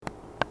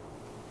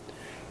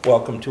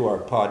Welcome to our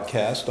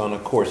podcast on A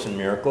Course in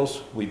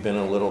Miracles. We've been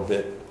a little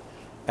bit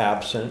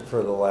absent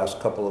for the last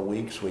couple of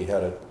weeks. We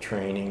had a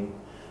training,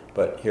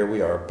 but here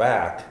we are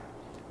back.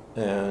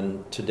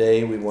 And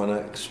today we want to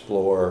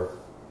explore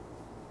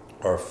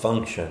our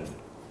function.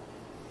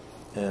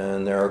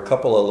 And there are a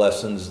couple of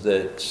lessons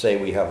that say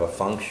we have a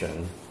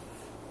function.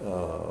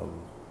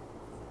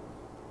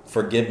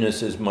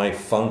 Forgiveness is my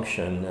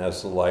function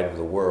as the light of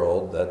the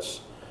world. That's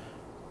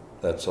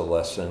a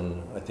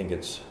lesson, I think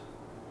it's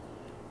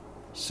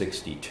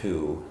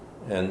 62.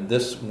 And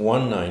this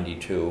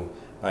 192,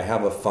 I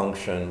have a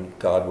function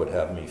God would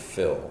have me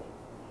fill.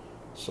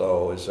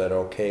 So is that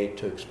okay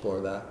to explore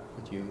that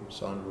with you,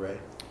 Sandra Ray?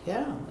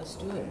 Yeah, let's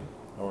do it.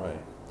 All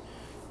right.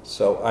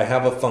 So I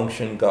have a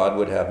function God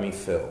would have me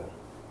fill.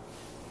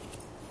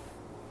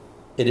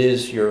 It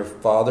is your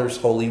Father's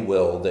holy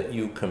will that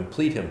you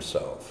complete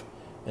himself,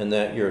 and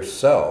that your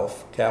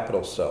self,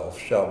 capital Self,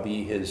 shall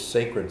be his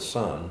sacred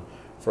Son,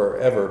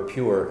 forever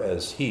pure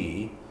as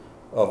he,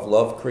 of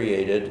love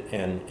created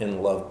and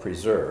in love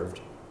preserved,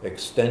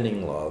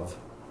 extending love,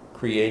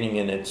 creating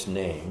in its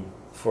name,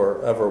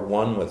 forever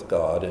one with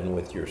God and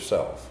with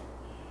yourself.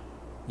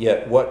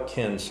 Yet what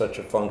can such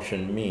a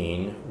function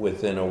mean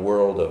within a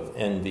world of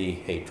envy,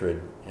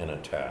 hatred, and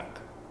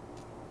attack?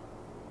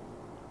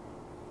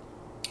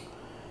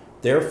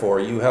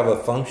 Therefore, you have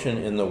a function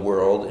in the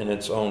world in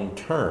its own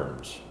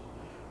terms,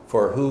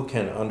 for who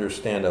can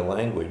understand a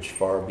language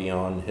far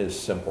beyond his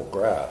simple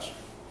grasp?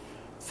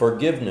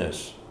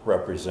 Forgiveness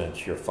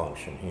represents your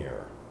function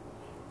here.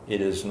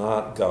 It is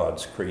not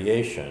God's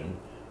creation,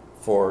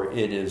 for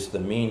it is the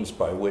means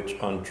by which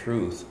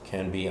untruth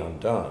can be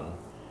undone.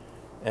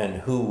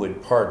 And who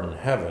would pardon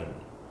heaven?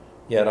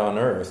 Yet on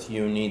earth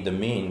you need the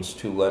means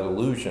to let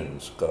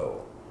illusions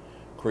go.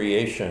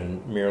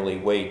 Creation merely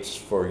waits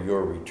for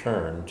your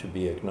return to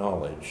be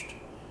acknowledged,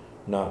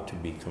 not to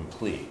be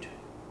complete.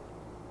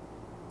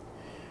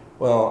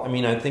 Well,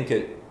 I think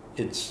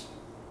it's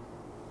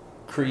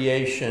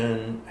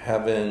creation,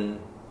 heaven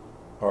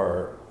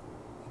are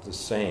the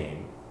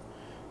same.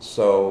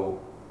 So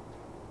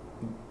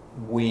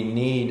we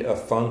need a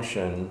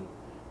function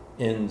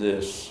in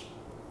this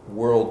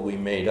world we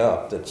made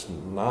up that's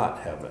not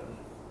heaven.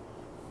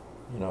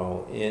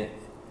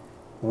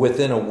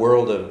 Within a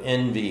world of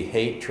envy,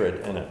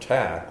 hatred, and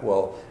attack,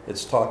 well,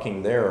 it's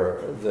talking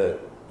there that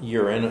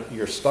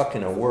you're stuck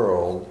in a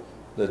world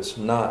that's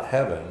not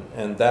heaven,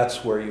 and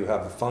that's where you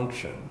have a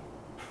function.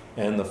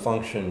 And the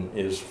function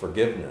is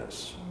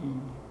forgiveness.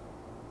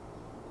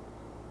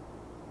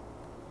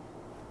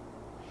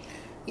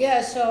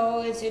 Yeah,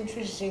 so it's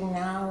interesting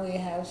now we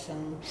have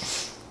some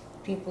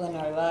people in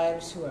our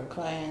lives who are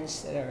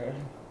clients that are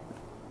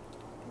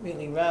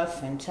really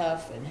rough and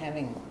tough and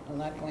having a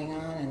lot going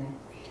on, and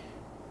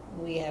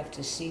we have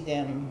to see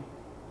them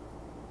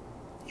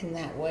in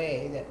that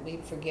way, that we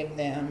forgive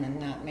them and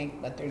not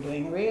make what they're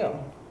doing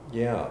real.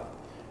 Yeah.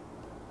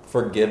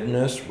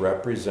 Forgiveness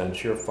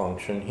represents your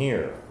function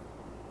here.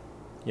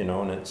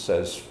 And it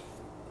says,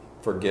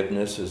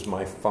 forgiveness is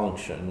my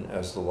function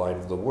as the light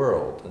of the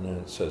world. And then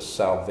it says,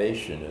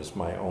 salvation is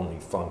my only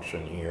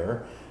function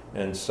here.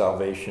 And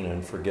salvation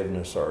and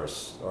forgiveness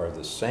are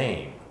the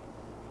same.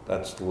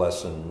 That's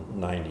lesson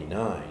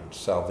 99.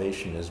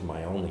 Salvation is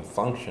my only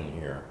function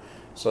here.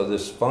 So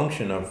this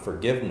function of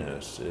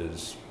forgiveness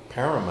is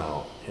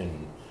paramount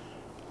in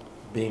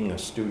being a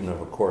student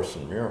of A Course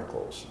in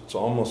Miracles. It's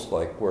almost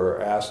like we're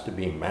asked to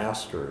be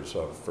masters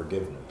of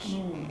forgiveness.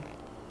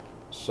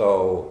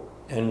 So,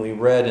 and we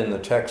read in the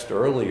text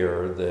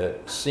earlier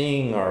that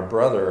seeing our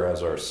brother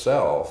as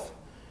ourself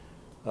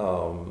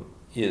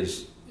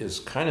is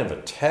kind of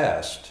a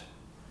test,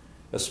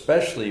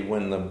 especially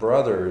when the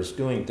brother is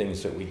doing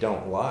things that we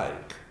don't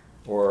like,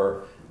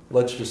 or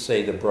let's just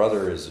say the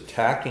brother is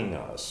attacking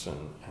us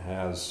and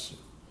has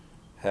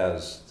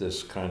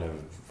this kind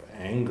of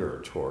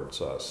anger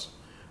towards us.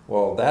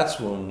 Well, that's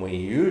when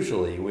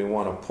we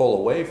want to pull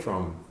away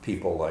from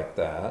people like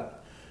that.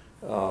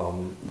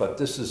 But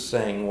this is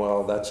saying,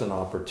 well, that's an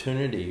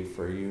opportunity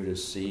for you to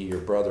see your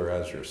brother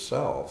as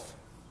yourself.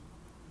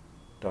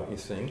 Don't you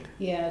think?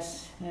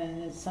 Yes,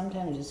 and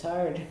sometimes it's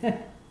hard.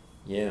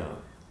 Yeah.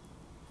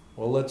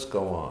 Well, let's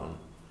go on.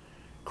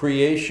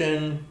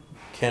 Creation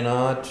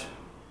cannot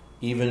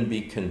even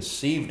be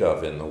conceived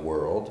of in the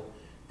world.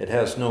 It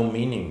has no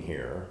meaning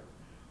here.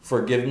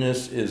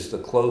 Forgiveness is the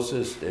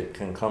closest it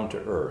can come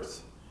to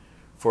earth.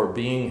 For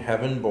being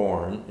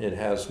heaven-born, it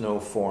has no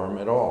form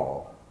at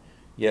all.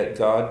 Yet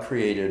God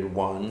created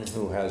one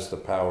who has the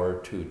power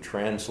to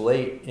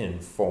translate in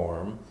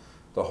form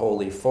the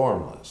wholly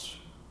formless.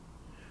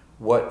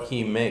 What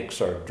he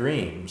makes are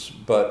dreams,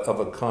 but of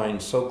a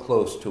kind so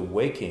close to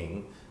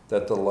waking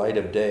that the light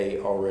of day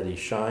already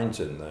shines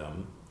in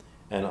them,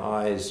 and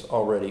eyes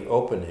already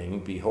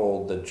opening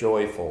behold the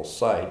joyful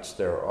sights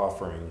their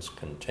offerings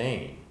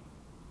contain.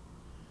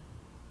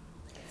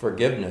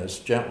 Forgiveness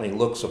gently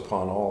looks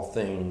upon all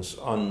things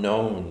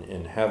unknown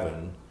in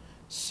heaven,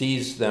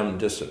 sees them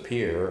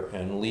disappear,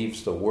 and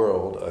leaves the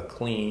world a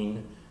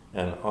clean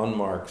and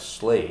unmarked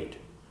slate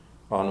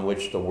on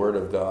which the Word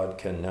of God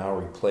can now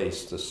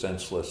replace the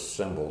senseless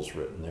symbols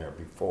written there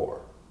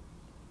before.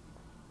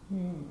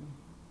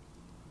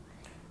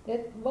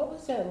 What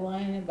was that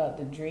line about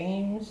the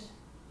dreams?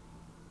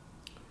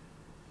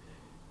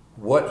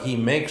 What he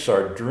makes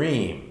are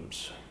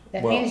dreams.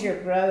 That means your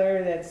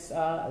brother that's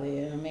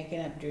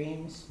making up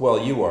dreams?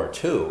 Well, you are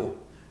too.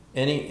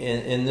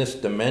 In this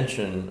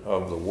dimension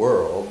of the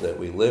world that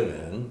we live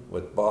in,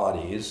 with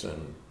bodies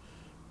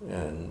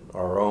and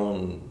our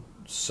own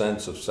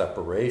sense of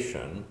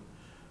separation,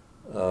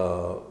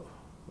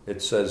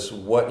 it says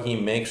what he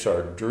makes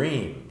are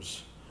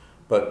dreams.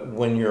 But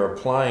when you're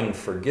applying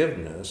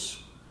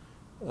forgiveness,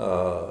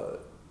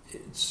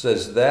 it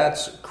says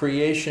that's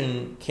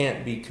creation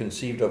can't be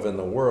conceived of in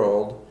the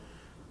world,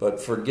 but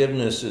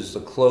forgiveness is the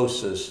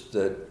closest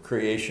that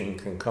creation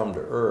can come to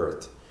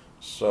earth.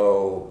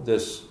 So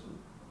this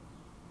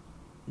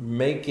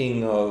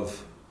making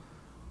of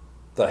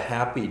the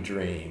happy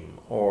dream,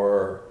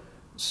 or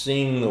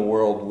seeing the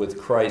world with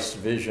Christ's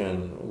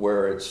vision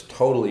where it's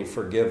totally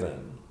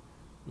forgiven,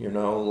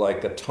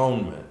 like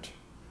atonement.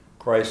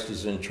 Christ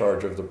is in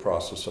charge of the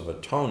process of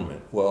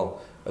atonement.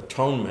 Well,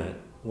 atonement,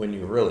 when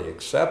you really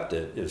accept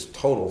it, is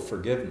total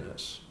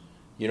forgiveness.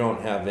 You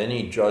don't have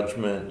any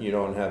judgment, you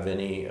don't have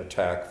any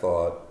attack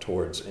thought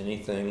towards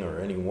anything or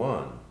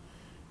anyone,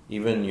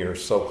 even your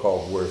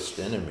so-called worst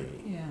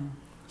enemy. Yeah.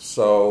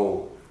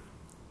 So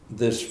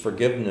this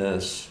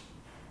forgiveness,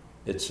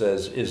 it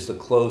says, is the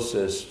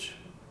closest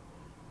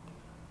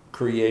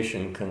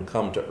creation can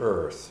come to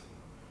earth.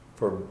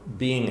 For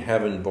being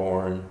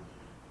heaven-born,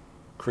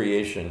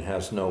 creation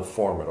has no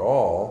form at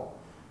all.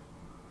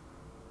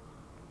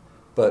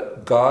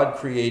 But God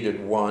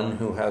created one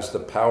who has the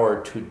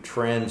power to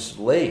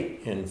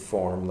translate in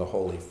form the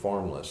holy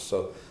formless.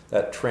 So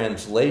that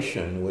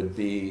translation would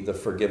be the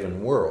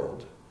forgiven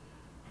world.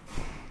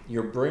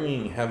 You're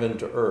bringing heaven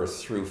to earth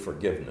through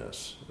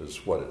forgiveness,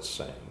 is what it's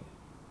saying.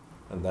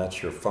 And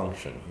that's your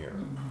function here.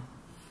 Mm-hmm.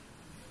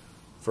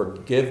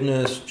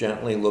 Forgiveness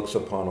gently looks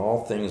upon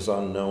all things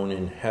unknown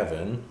in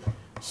heaven,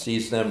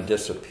 sees them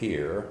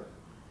disappear,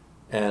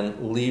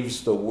 and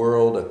leaves the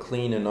world a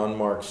clean and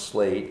unmarked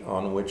slate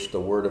on which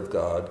the Word of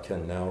God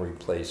can now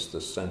replace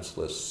the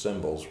senseless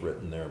symbols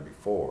written there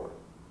before.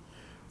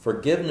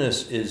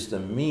 Forgiveness is the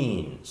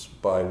means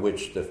by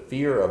which the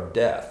fear of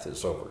death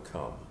is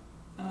overcome.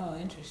 Oh,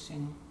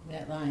 interesting,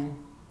 that line.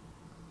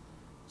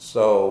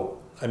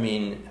 So,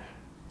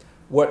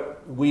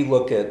 what we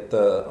look at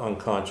the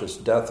unconscious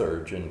death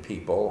urge in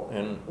people,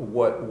 and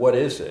what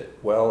is it?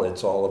 Well,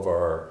 it's all of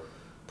our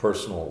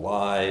personal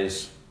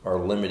lies, our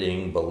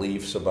limiting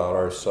beliefs about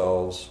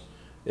ourselves.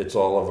 It's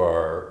all of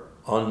our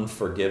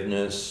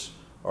unforgiveness,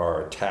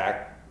 our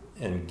attack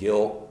and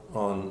guilt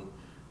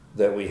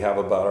that we have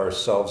about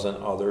ourselves and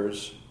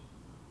others.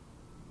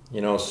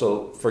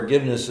 So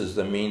forgiveness is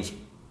the means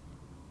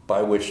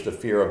by which the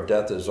fear of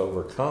death is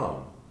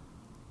overcome.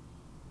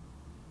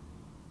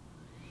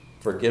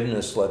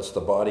 Forgiveness lets the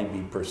body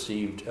be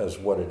perceived as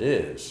what it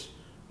is,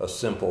 a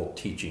simple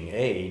teaching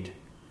aid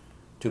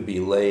to be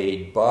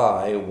laid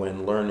by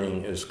when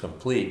learning is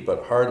complete,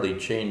 but hardly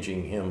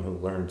changing him who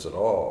learns it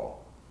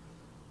all.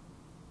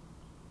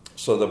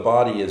 So the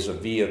body is a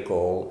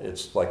vehicle,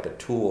 it's like a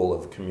tool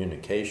of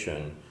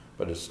communication,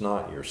 but it's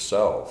not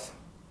yourself.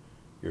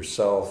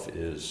 Yourself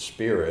is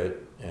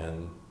spirit,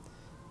 and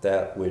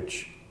that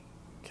which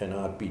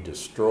cannot be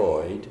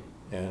destroyed,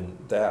 and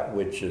that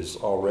which is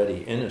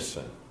already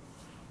innocent.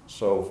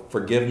 So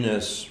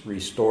forgiveness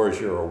restores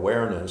your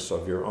awareness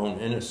of your own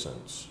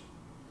innocence.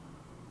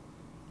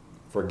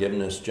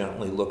 Forgiveness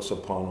gently looks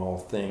upon all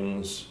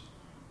things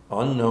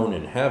unknown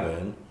in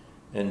heaven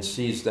and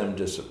sees them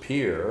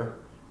disappear,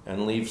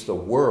 and leaves the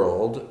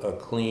world a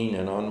clean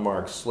and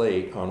unmarked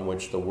slate on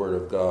which the Word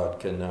of God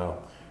can now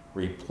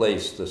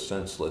replace the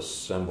senseless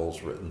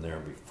symbols written there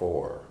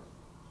before.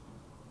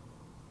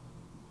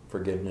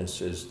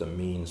 Forgiveness is the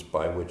means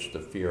by which the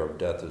fear of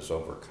death is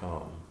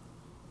overcome.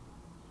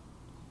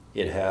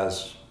 It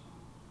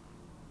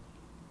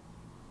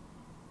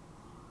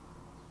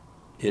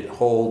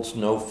holds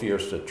no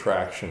fierce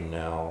attraction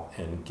now,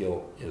 and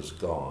guilt is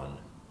gone.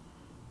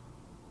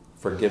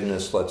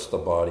 Forgiveness lets the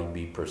body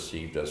be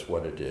perceived as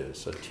what it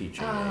is, a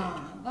teaching aid.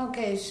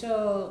 Okay,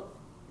 so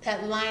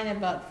that line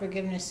about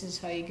forgiveness is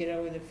how you get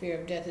over the fear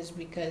of death is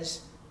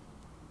because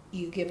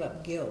you give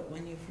up guilt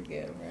when you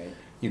forgive, right?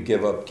 You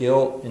give up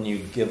guilt, and you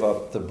give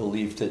up the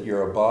belief that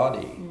you're a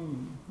body.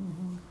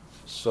 Mm-hmm.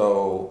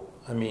 So,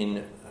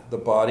 the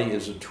body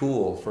is a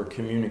tool for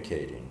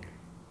communicating,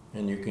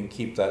 and you can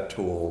keep that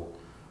tool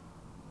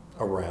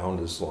around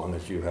as long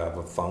as you have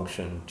a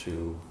function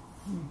to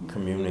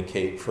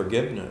communicate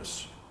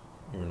forgiveness,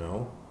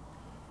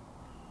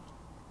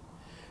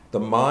 The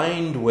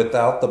mind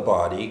without the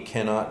body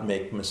cannot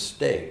make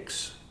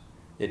mistakes.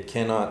 It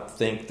cannot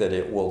think that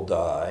it will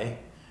die,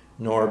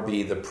 nor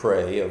be the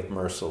prey of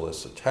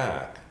merciless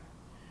attack.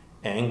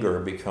 Anger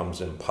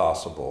becomes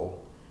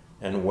impossible,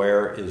 and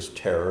where is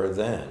terror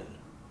then?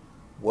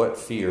 What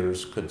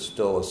fears could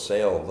still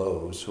assail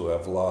those who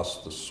have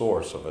lost the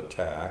source of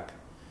attack,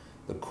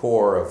 the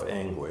core of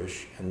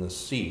anguish and the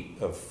seat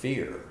of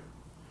fear.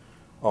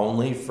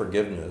 Only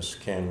forgiveness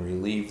can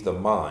relieve the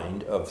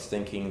mind of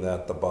thinking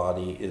that the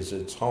body is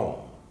its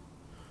home.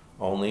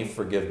 Only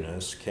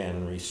forgiveness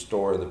can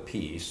restore the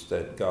peace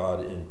that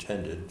God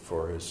intended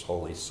for his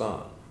Holy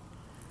Son.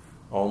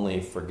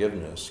 Only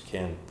forgiveness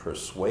can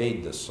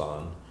persuade the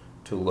Son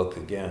to look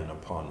again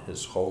upon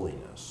his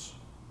holiness.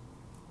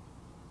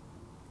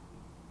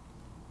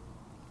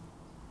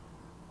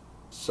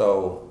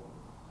 So,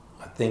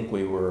 I think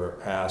we were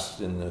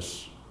asked in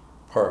this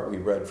part we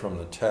read from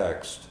the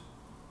text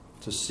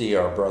to see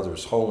our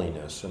brother's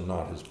holiness and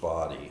not his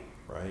body,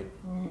 right?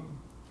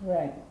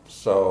 Right.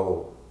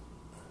 So,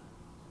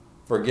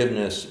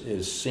 forgiveness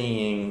is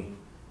seeing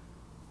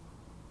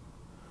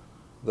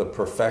the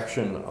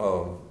perfection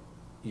of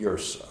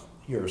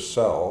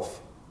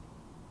yourself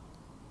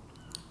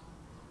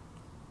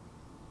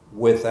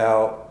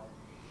without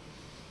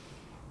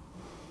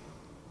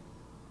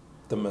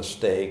the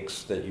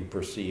mistakes that you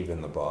perceive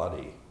in the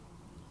body.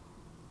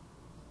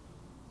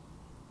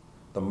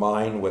 The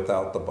mind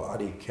without the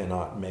body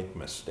cannot make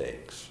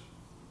mistakes.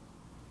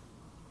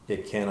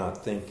 It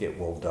cannot think it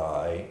will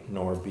die,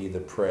 nor be the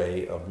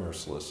prey of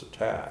merciless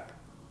attack.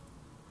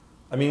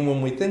 I mean,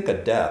 when we think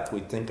of death,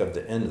 we think of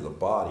the end of the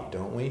body,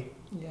 don't we?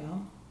 Yeah.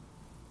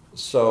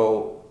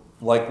 So,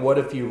 like, what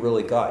if you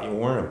really you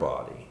weren't a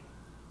body?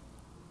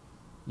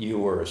 You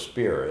were a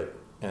spirit,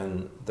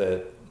 and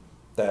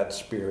that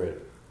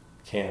spirit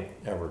can't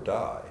ever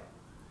die.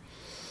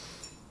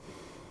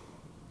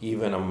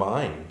 Even a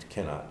mind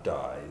cannot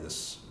die,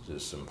 this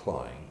is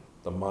implying.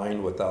 The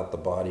mind without the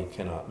body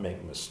cannot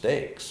make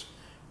mistakes.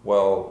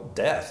 Well,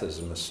 death is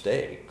a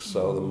mistake,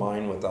 so the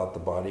mind without the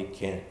body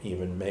can't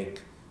even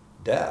make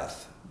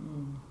death.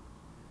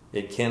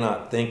 It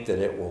cannot think that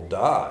it will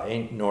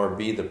die, nor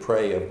be the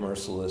prey of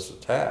merciless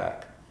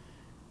attack.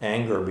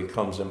 Anger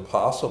becomes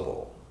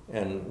impossible.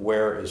 And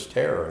where is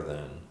terror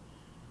then?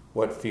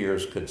 What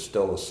fears could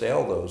still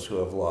assail those who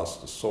have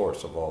lost the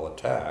source of all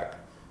attack,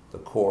 the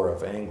core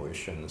of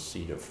anguish and the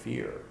seat of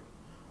fear?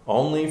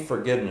 Only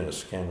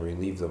forgiveness can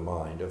relieve the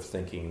mind of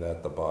thinking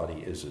that the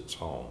body is its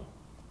home.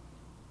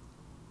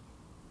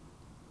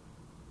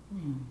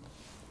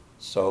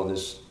 So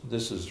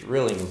this is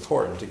really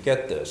important to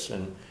get this.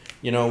 And,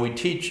 you know, we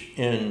teach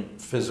in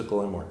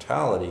physical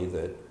immortality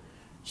that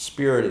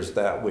spirit is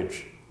that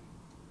which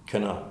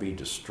cannot be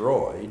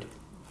destroyed,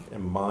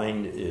 and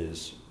mind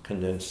is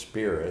condensed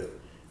spirit,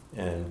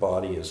 and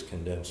body is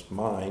condensed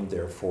mind,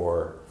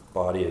 therefore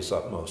body is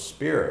utmost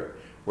spirit.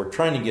 We're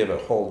trying to give a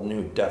whole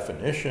new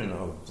definition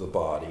of the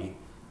body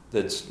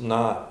that's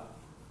not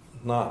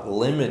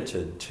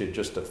limited to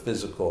just a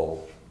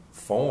physical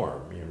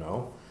form, you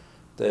know,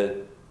 that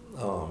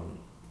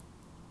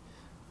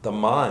the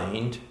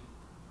mind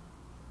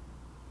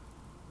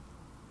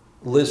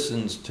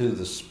listens to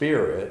the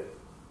spirit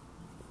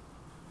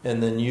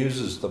and then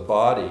uses the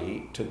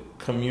body to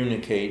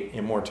communicate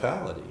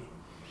immortality.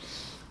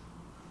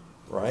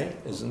 Right?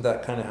 Isn't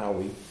that kind of how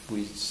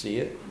we see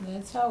it?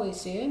 That's how we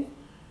see it.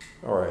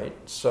 All right.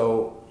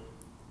 So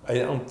I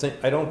don't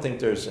think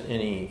there's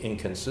any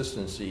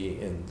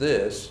inconsistency in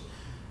this.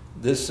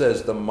 This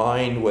says the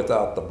mind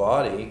without the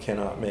body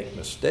cannot make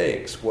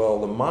mistakes. Well,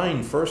 the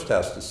mind first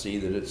has to see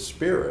that it's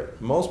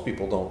spirit. Most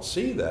people don't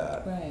see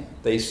that. Right.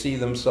 They see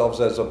themselves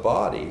as a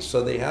body,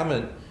 so they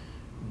haven't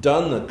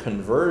done the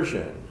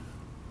conversion.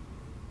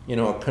 You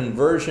know, a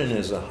conversion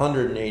is a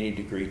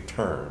 180-degree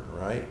turn,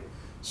 right?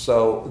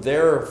 So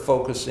they're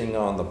focusing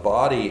on the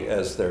body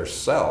as their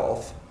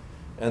self,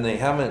 and they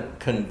haven't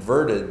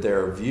converted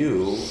their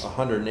view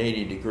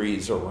 180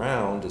 degrees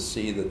around to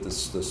see that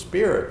this the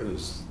spirit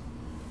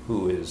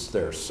who is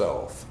their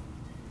self.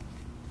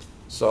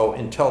 So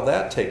until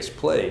that takes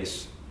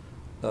place,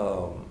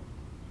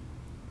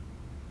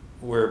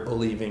 we're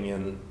believing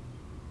in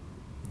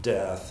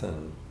death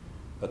and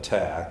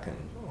attack and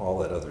all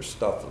that other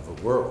stuff of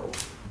the world,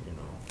 you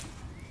know.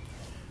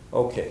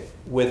 Okay,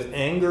 with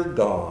anger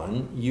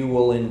gone, you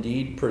will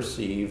indeed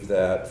perceive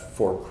that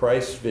for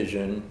Christ's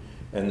vision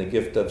and the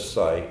gift of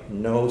sight,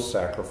 no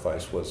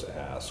sacrifice was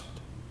asked,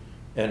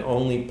 and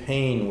only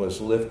pain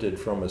was lifted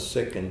from a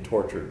sick and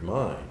tortured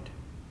mind.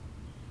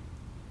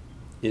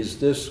 Is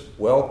this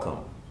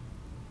welcome?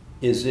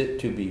 Is it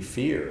to be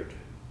feared?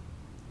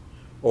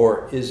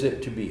 Or is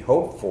it to be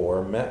hoped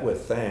for, met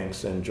with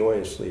thanks, and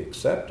joyously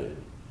accepted?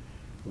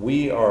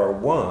 We are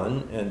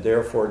one, and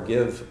therefore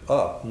give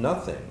up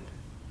nothing,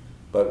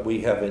 but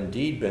we have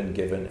indeed been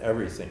given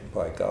everything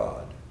by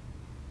God.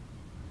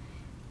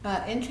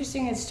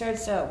 Interesting, it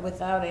starts out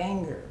without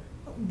anger.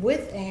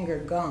 With anger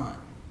gone.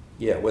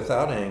 Yeah,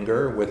 without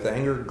anger, with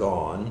anger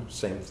gone,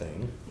 same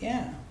thing.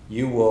 Yeah.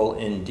 You will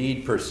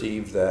indeed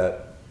perceive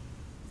that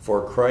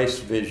for Christ's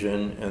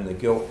vision and the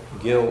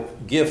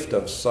gift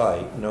of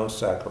sight, no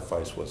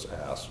sacrifice was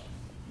asked.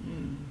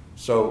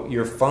 So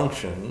your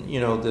function, you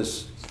know,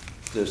 this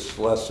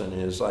lesson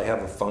is, I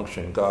have a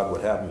function God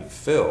would have me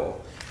fill.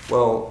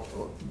 Well,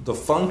 the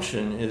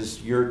function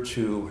is you're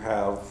to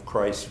have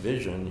Christ's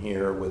vision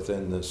here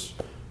within this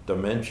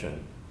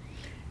dimension.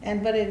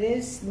 But it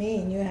is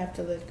mean. You have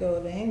to let go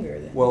of anger.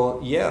 Then. Well,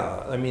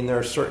 yeah. I mean, there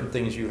are certain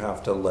things you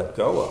have to let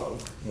go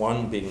of.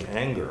 One being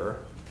anger,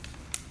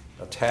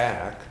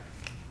 attack.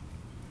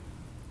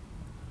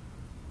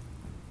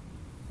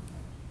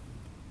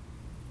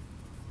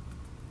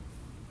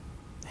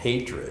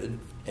 Hatred,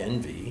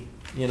 envy,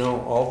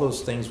 all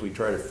those things we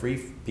try to free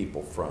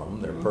people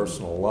from, their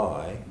personal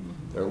lie,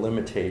 their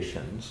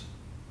limitations,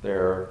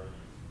 their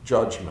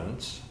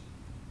judgments,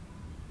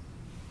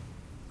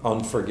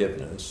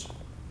 unforgiveness.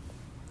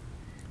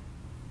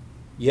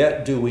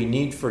 Yet do we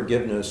need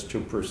forgiveness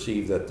to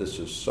perceive that this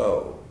is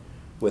so?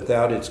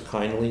 Without its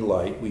kindly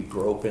light, we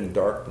grope in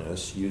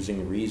darkness,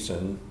 using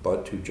reason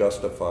but to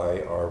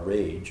justify our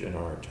rage and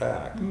our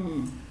attack.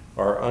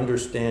 Our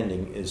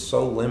understanding is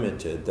so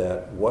limited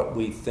that what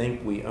we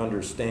think we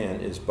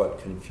understand is but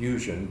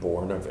confusion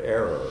born of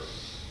error.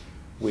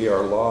 We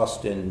are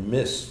lost in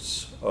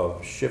mists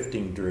of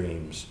shifting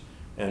dreams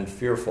and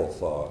fearful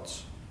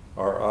thoughts,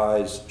 our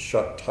eyes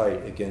shut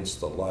tight against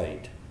the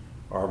light,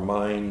 our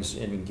minds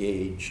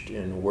engaged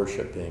in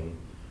worshiping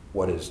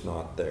what is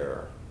not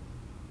there.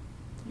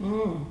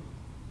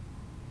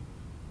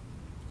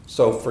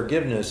 So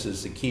forgiveness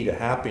is the key to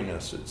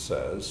happiness, it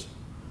says.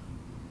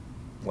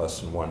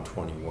 Lesson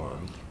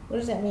 121. What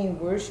does that mean,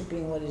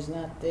 worshiping what is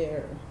not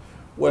there?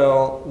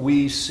 Well,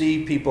 we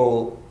see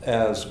people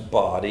as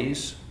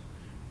bodies,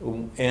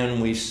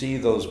 and we see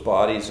those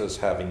bodies as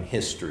having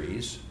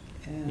histories,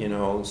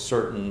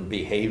 certain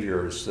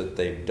behaviors that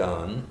they've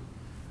done.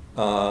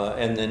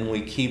 And then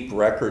we keep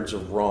records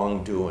of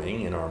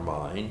wrongdoing in our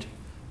mind.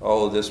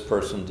 Oh, this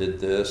person did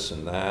this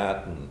and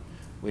that, and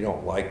we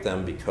don't like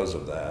them because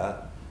of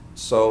that.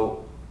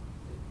 So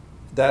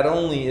that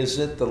only is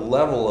at the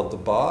level of the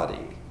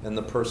body and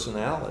the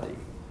personality.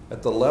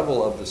 At the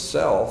level of the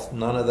self,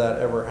 none of that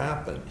ever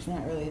happened. It's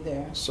not really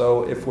there.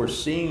 So if we're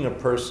seeing a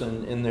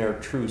person in their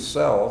true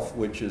self,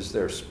 which is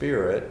their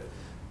spirit,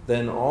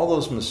 then all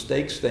those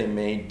mistakes they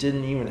made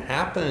didn't even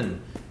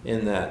happen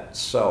in that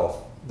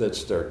self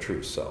that's their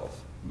true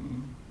self.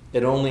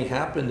 It only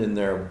happened in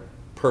their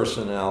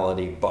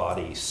personality,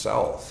 body,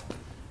 self.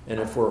 And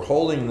if we're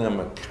holding them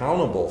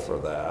accountable for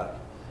that,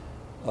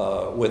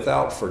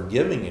 without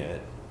forgiving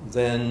it,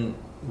 then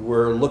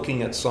we're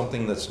looking at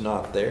something that's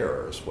not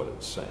there, is what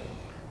it's saying.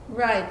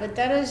 Right, but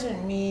that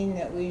doesn't mean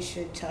that we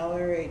should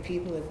tolerate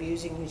people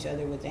abusing each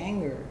other with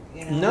anger,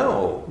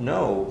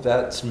 No,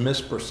 that's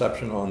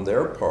misperception on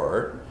their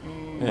part,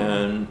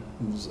 and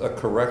a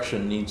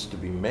correction needs to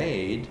be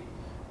made,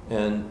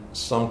 and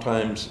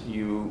sometimes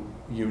you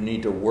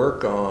need to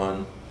work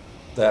on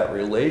that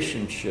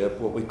relationship,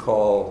 what we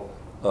call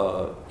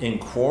in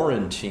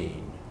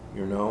quarantine,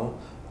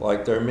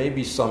 Like there may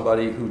be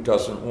somebody who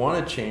doesn't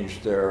want to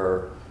change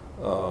their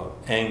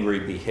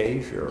angry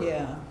behavior.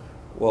 Yeah.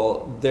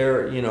 Well,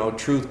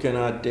 truth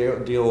cannot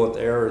deal with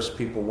errors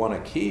people want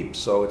to keep,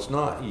 so it's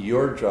not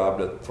your job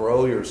to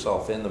throw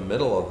yourself in the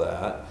middle of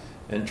that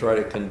and try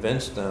to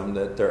convince them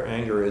that their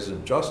anger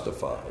isn't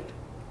justified.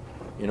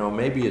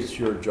 Maybe it's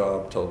your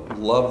job to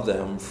love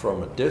them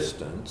from a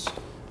distance,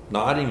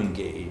 not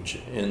engage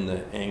in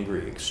the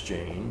angry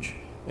exchange,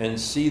 and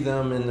see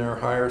them in their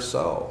higher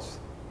self.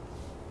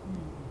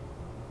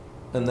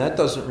 And that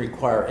doesn't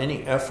require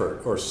any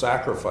effort or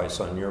sacrifice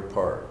on your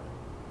part.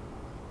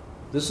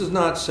 This is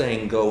not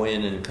saying go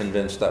in and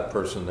convince that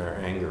person their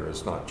anger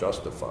is not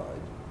justified.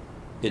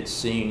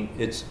 It's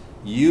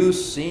you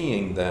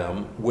seeing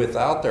them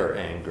without their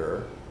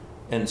anger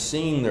and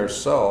seeing their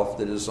self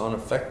that is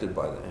unaffected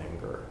by the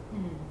anger.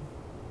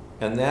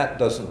 And that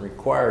doesn't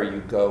require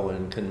you go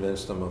and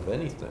convince them of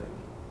anything.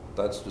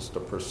 That's just a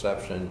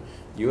perception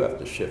you have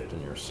to shift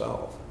in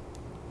yourself.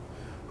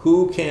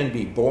 Who can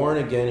be born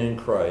again in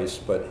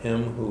Christ but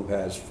him who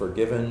has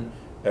forgiven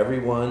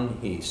everyone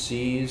he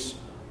sees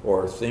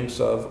or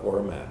thinks of or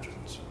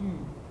imagines?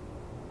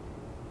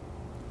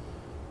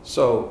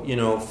 So,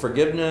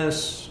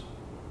 forgiveness,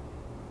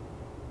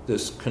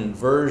 this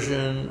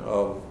conversion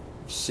of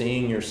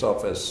seeing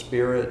yourself as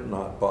spirit,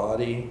 not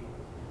body,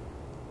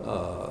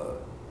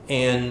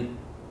 and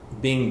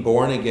being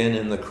born again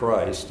in the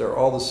Christ, they're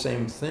all the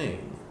same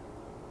thing.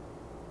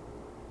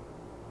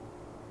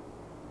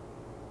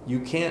 You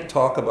can't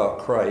talk about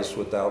Christ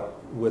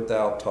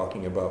without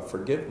talking about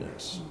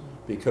forgiveness,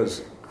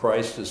 because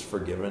Christ has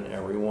forgiven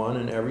everyone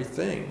and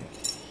everything.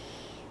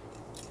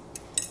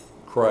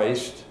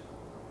 Christ,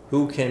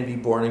 who can be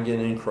born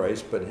again in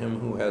Christ but him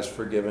who has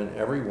forgiven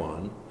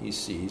everyone he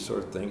sees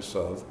or thinks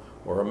of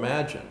or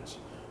imagines?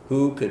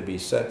 Who could be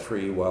set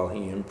free while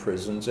he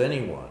imprisons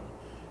anyone?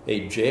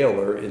 A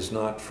jailer is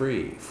not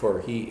free,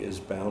 for he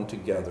is bound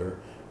together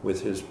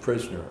with his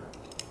prisoner.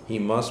 He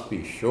must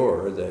be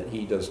sure that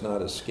he does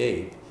not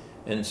escape,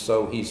 and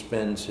so he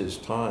spends his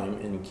time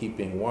in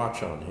keeping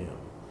watch on him.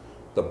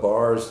 The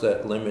bars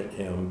that limit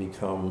him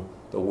become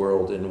the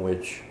world in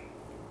which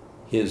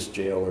his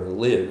jailer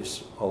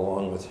lives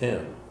along with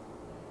him,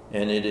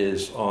 and it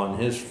is on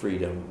his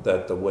freedom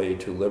that the way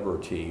to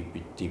liberty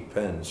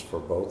depends for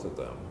both of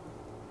them.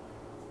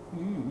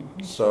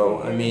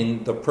 So, I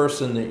mean, the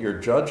person that you're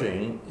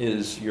judging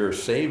is your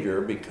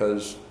Savior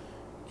because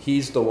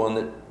He's the one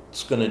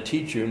that's going to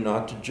teach you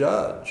not to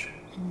judge.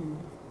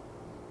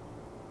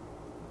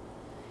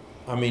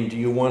 I mean, do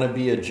you want to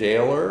be a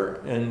jailer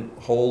and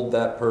hold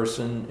that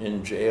person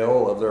in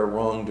jail of their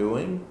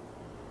wrongdoing?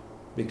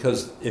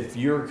 Because if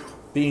you're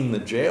being the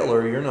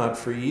jailer, you're not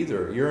free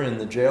either. You're in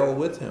the jail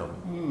with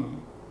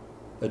him.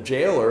 A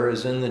jailer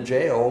is in the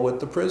jail with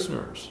the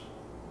prisoners.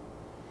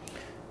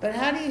 But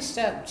how do you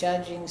stop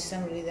judging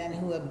somebody then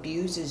who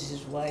abuses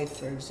his wife,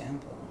 for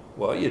example?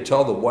 Well, you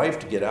tell the wife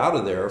to get out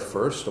of there,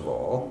 first of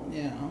all.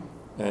 Yeah.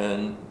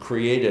 And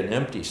create an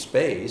empty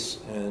space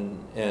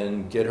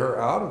and get her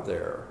out of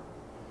there.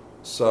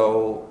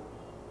 So,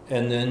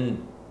 and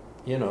then,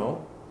 you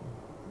know,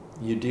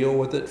 you deal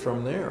with it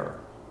from there.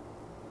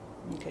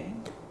 Okay.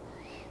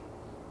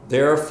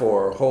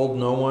 Therefore, hold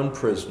no one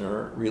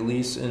prisoner,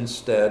 release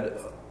instead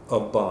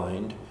of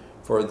bind,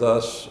 for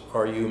thus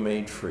are you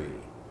made free.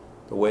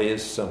 The way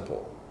is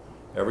simple.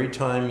 Every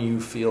time you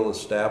feel a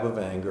stab of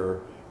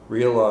anger,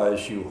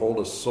 realize you hold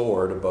a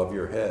sword above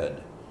your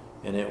head,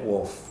 and it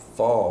will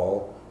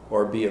fall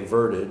or be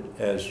averted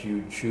as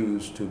you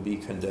choose to be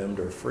condemned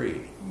or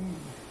free.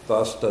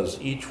 Thus does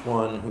each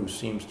one who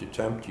seems to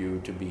tempt you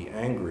to be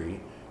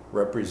angry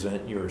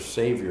represent your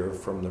Savior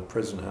from the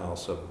prison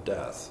house of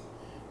death,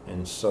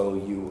 and so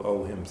you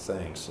owe him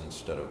thanks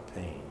instead of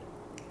pain.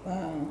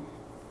 Wow.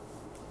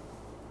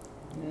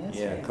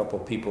 Yeah, a couple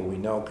people we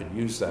know could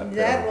use that.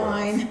 That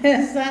line,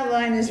 that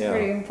line is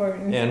pretty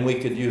important. And we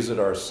could use it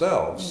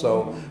ourselves.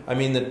 So, I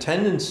mean, the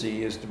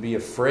tendency is to be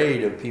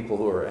afraid of people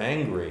who are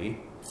angry,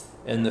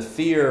 and the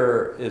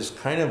fear is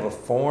kind of a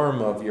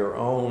form of your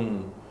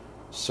own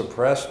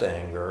suppressed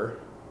anger.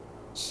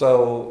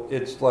 So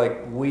it's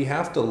like we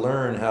have to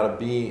learn how to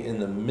be in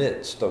the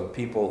midst of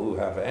people who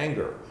have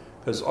anger,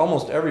 because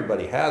almost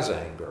everybody has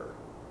anger.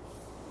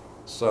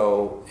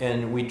 So,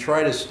 and we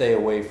try to stay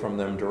away from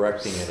them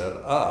directing it at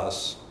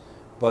us,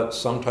 but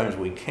sometimes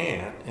we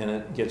can't, and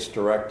it gets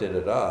directed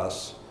at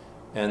us,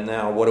 and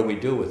now what do we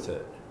do with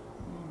it?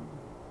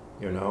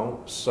 You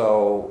know?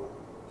 So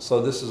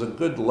this is a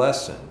good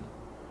lesson.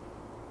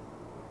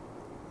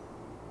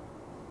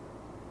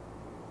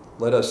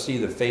 Let us see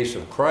the face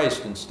of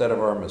Christ instead of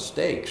our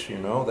mistakes, you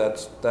know?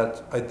 That's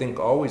I think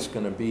always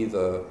going to be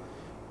the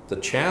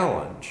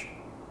challenge.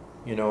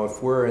 You know,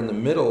 if we're in the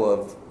middle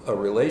of a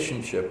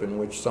relationship in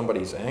which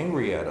somebody's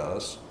angry at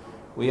us,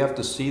 we have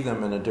to see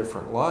them in a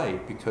different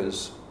light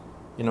because,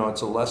 you know, it's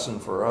a lesson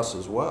for us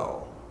as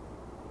well.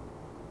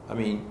 I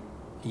mean,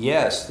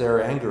 yes,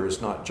 their anger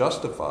is not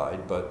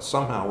justified, but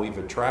somehow we've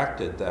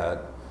attracted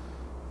that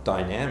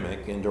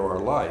dynamic into our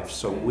life,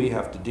 so we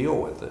have to deal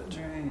with it.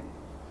 Right.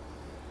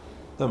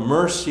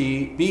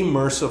 Be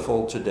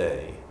merciful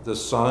today. The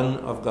Son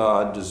of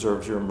God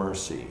deserves your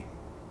mercy.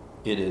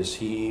 It is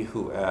he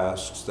who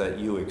asks that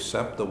you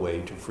accept the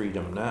way to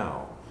freedom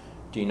now.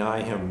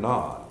 Deny him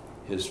not.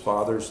 His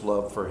Father's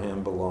love for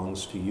him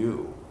belongs to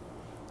you.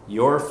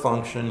 Your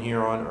function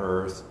here on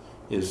earth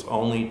is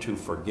only to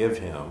forgive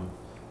him,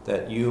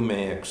 that you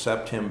may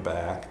accept him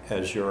back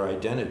as your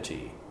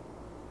identity.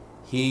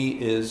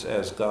 He is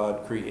as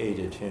God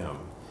created him,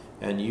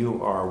 and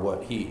you are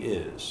what he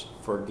is.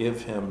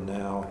 Forgive him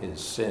now his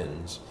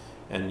sins,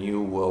 and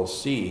you will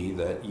see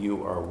that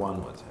you are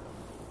one with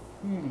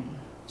him.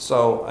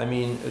 So, I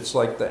mean, it's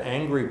like the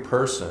angry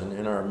person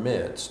in our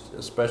midst,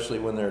 especially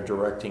when they're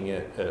directing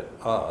it at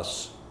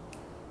us,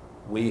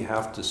 we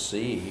have to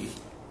see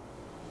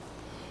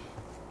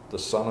the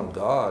Son of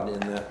God in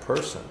that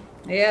person.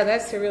 Yeah,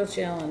 that's the real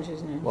challenge,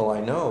 isn't it? Well,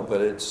 I know,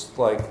 but it's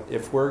like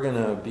if we're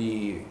going to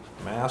be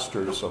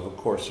masters of A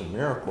Course in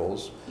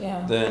Miracles,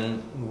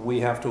 then we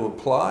have to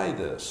apply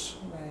this.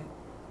 Right.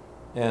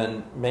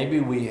 And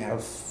maybe we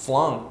have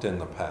flunked in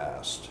the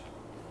past.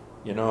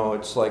 You know,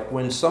 it's like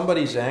when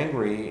somebody's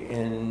angry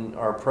in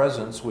our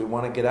presence, we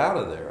want to get out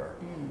of there.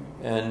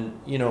 And,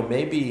 you know,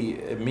 maybe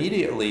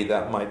immediately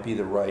that might be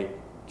the right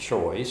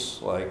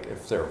choice. Like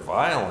if they're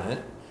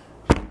violent,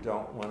 you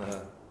don't want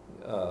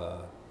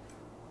to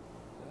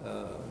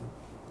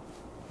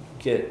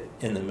get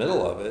in the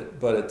middle of it.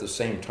 But at the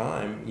same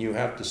time, you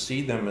have to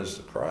see them as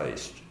the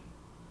Christ.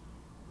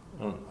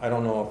 I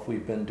don't know if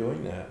we've been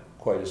doing that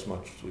quite as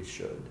much as we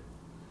should.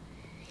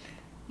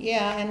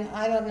 Yeah, and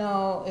I don't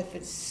know if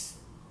it's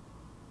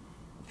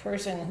a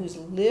person who's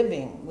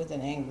living with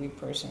an angry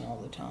person all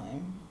the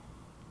time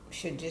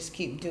should just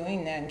keep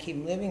doing that and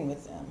keep living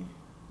with them.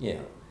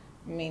 Yeah.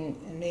 I mean,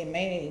 they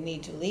may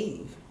need to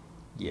leave.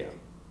 Yeah.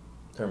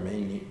 There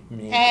may need to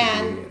be...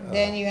 And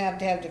then you have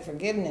to have the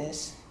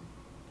forgiveness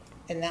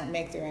and not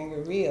make their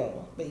anger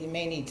real, but you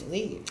may need to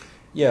leave.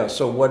 Yeah,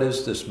 so what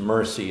is this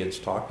mercy it's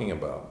talking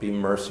about? Be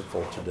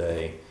merciful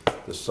today.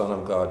 The Son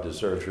of God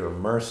deserves your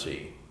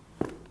mercy.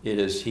 It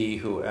is he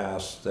who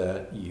asks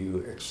that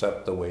you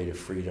accept the way to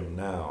freedom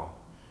now.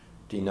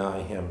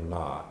 Deny him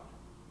not.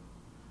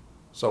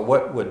 So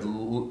what would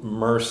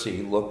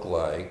mercy look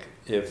like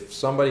if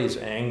somebody's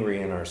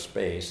angry in our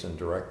space and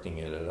directing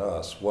it at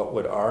us? What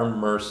would our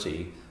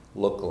mercy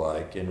look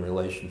like in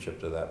relationship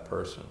to that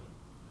person?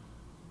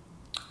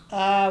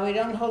 We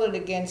don't hold it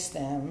against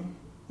them,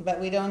 but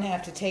we don't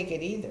have to take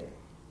it either.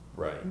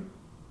 Right.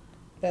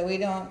 But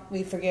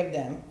we forgive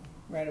them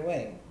right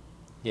away.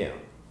 Yeah.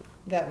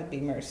 That would be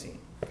mercy.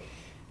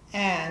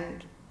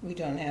 And we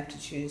don't have to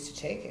choose to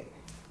take it.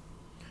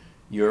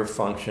 Your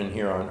function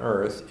here on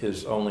earth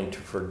is only to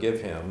forgive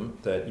him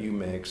that you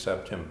may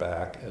accept him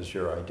back as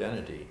your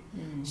identity.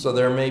 Mm-hmm. So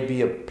there may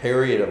be a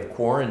period of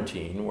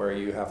quarantine where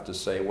you have to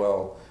say,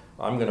 well,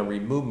 I'm going to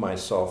remove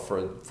myself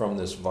from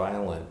this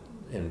violent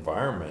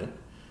environment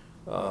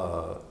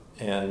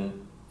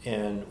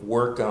and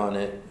work on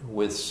it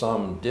with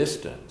some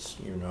distance,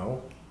 you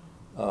know.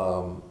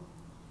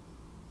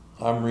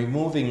 I'm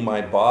removing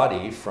my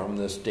body from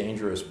this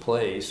dangerous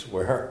place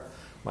where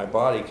my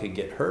body could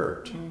get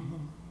hurt. Mm-hmm.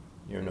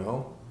 You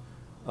know?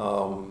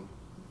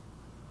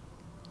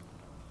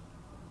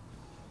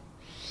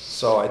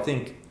 So I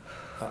think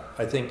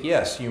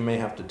yes, you may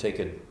have to take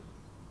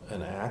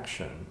an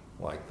action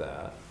like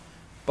that,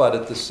 but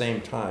at the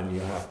same time you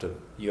have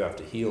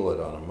to heal it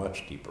on a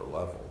much deeper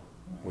level,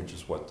 right. Which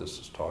is what this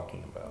is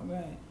talking about.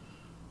 Right.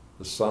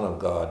 The Son of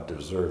God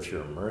deserves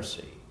your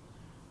mercy.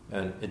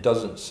 And it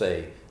doesn't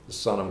say the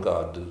Son of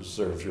God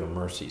deserves your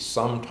mercy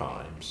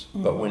sometimes,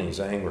 mm-hmm. but when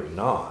he's angry,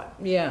 not.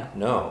 Yeah.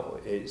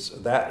 No, it's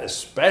that,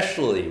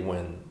 especially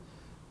when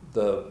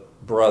the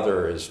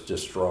brother is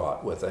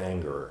distraught with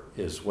anger,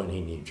 is when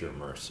he needs your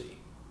mercy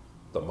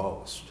the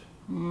most.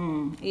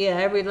 Yeah,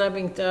 every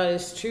loving thought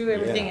is true.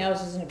 Everything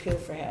else is an appeal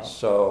for help.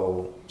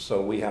 So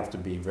we have to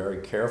be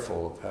very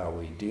careful of how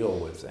we deal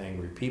with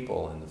angry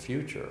people in the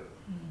future.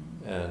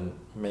 Mm-hmm. And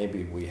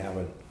maybe we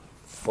haven't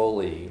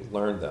fully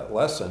learned that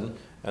lesson,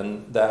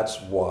 and that's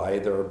why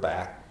they're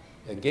back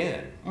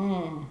again.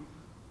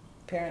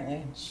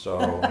 Apparently. So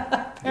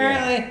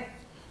apparently. Yeah.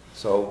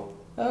 So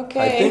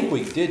okay. I think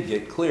we did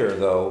get clear,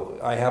 though.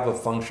 I have a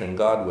function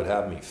God would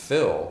have me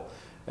fill,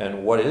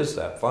 and what is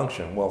that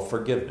function? Well,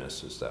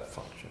 forgiveness is that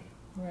function.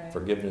 Right.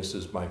 Forgiveness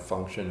is my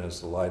function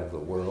as the light of the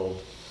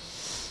world,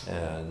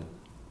 and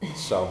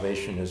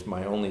salvation is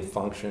my only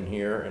function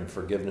here, and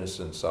forgiveness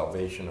and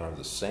salvation are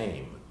the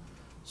same.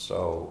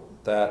 So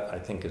that, I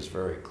think, is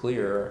very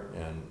clear,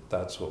 and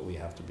that's what we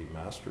have to be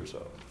masters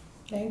of.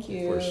 Thank you.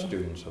 If we're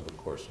students of A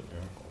Course in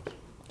Miracles.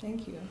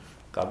 Thank you.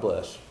 God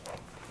bless.